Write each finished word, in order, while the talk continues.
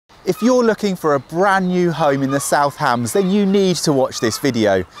If you're looking for a brand new home in the South Hams, then you need to watch this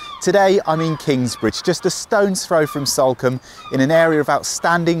video. Today I'm in Kingsbridge, just a stone's throw from Salcombe, in an area of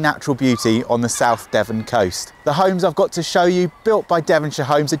outstanding natural beauty on the South Devon coast. The homes I've got to show you, built by Devonshire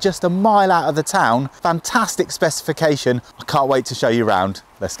Homes, are just a mile out of the town. Fantastic specification. I can't wait to show you around.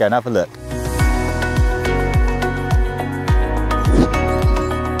 Let's go and have a look.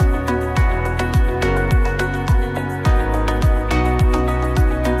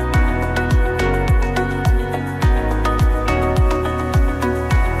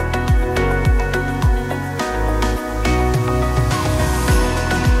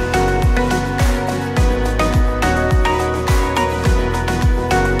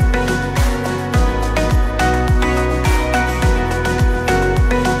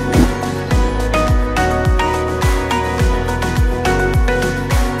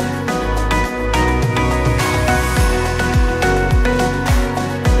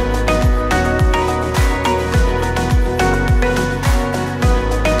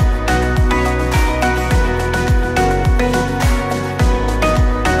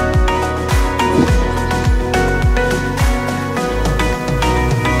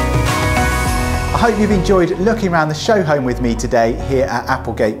 I hope you've enjoyed looking around the show home with me today here at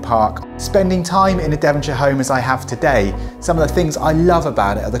Applegate Park. Spending time in a Devonshire home as I have today, some of the things I love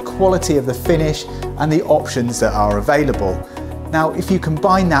about it are the quality of the finish and the options that are available. Now, if you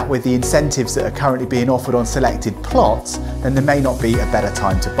combine that with the incentives that are currently being offered on selected plots, then there may not be a better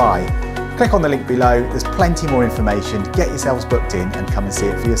time to buy. Click on the link below, there's plenty more information, get yourselves booked in and come and see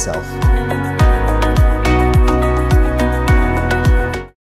it for yourself.